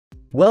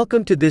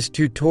Welcome to this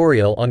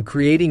tutorial on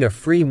creating a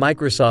free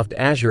Microsoft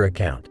Azure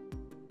account.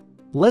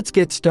 Let's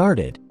get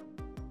started.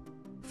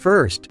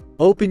 First,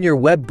 open your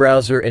web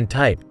browser and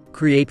type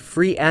 "Create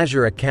Free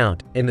Azure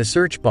Account" in the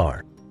search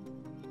bar.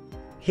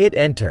 Hit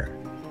Enter.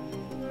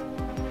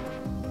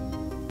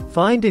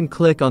 Find and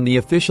click on the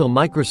official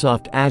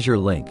Microsoft Azure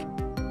link.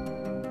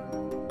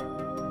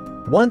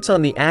 Once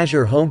on the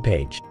Azure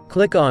homepage,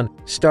 click on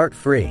Start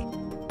Free.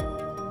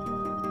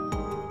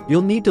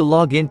 You'll need to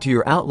log into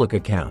your Outlook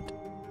account.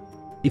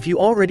 If you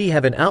already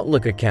have an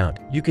Outlook account,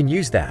 you can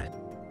use that.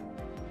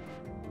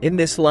 In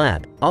this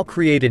lab, I'll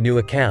create a new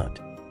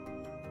account.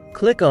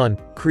 Click on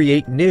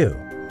Create New.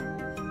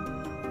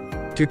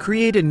 To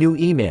create a new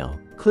email,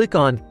 click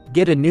on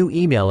Get a new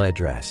email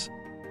address.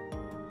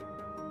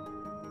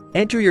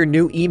 Enter your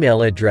new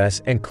email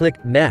address and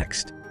click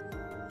Next.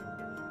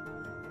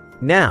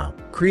 Now,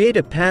 create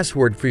a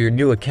password for your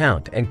new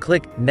account and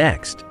click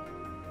Next.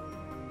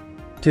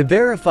 To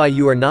verify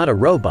you are not a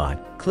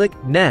robot, click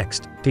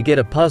Next to get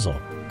a puzzle.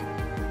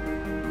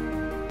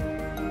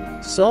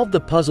 Solve the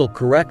puzzle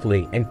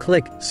correctly and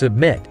click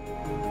Submit.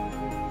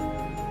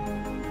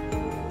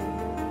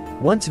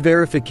 Once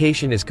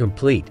verification is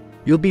complete,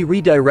 you'll be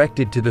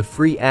redirected to the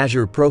free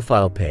Azure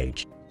profile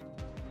page.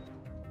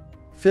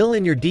 Fill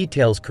in your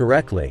details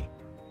correctly.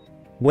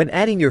 When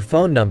adding your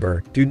phone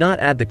number, do not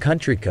add the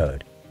country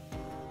code.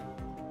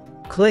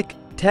 Click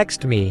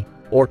Text Me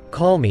or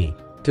Call Me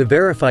to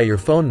verify your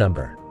phone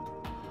number.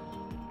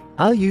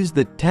 I'll use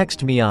the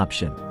Text Me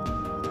option.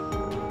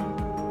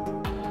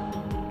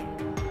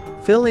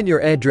 Fill in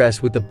your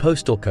address with the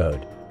postal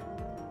code.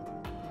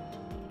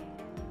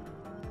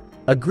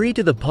 Agree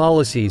to the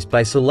policies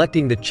by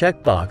selecting the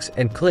checkbox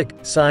and click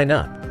Sign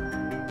Up.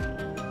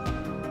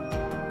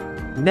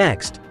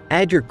 Next,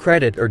 add your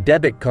credit or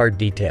debit card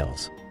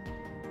details.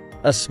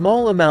 A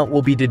small amount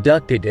will be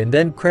deducted and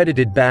then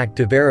credited back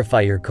to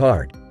verify your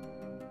card.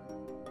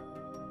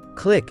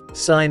 Click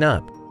Sign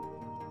Up.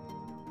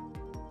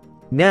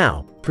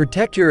 Now,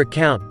 protect your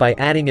account by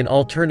adding an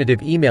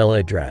alternative email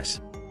address.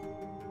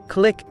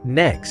 Click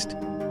Next.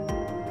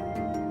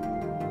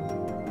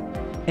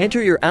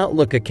 Enter your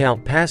Outlook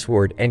account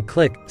password and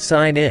click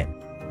Sign In.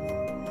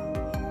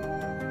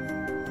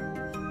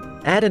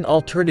 Add an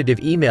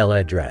alternative email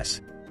address.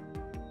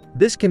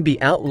 This can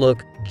be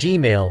Outlook,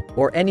 Gmail,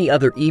 or any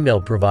other email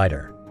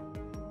provider.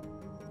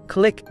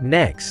 Click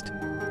Next.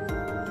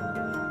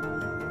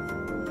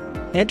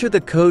 Enter the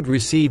code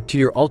received to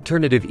your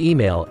alternative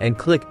email and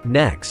click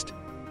Next.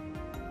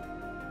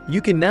 You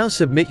can now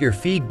submit your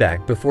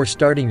feedback before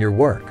starting your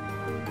work.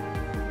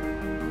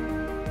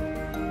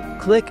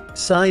 Click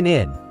Sign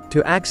In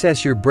to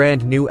access your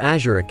brand new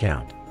Azure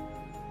account.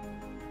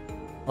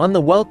 On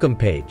the Welcome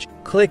page,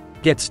 click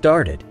Get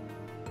Started.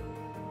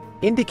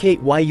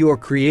 Indicate why you are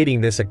creating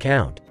this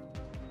account.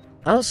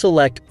 I'll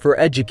select For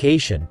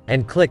Education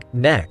and click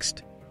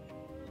Next.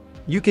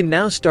 You can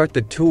now start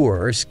the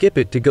tour or skip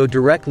it to go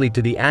directly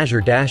to the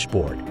Azure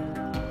dashboard.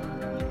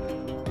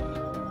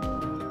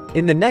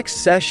 In the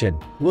next session,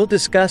 we'll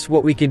discuss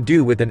what we can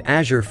do with an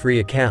Azure Free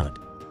account.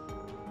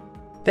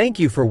 Thank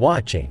you for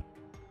watching.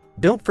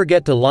 Don't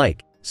forget to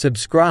like,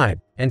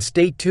 subscribe, and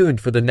stay tuned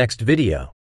for the next video.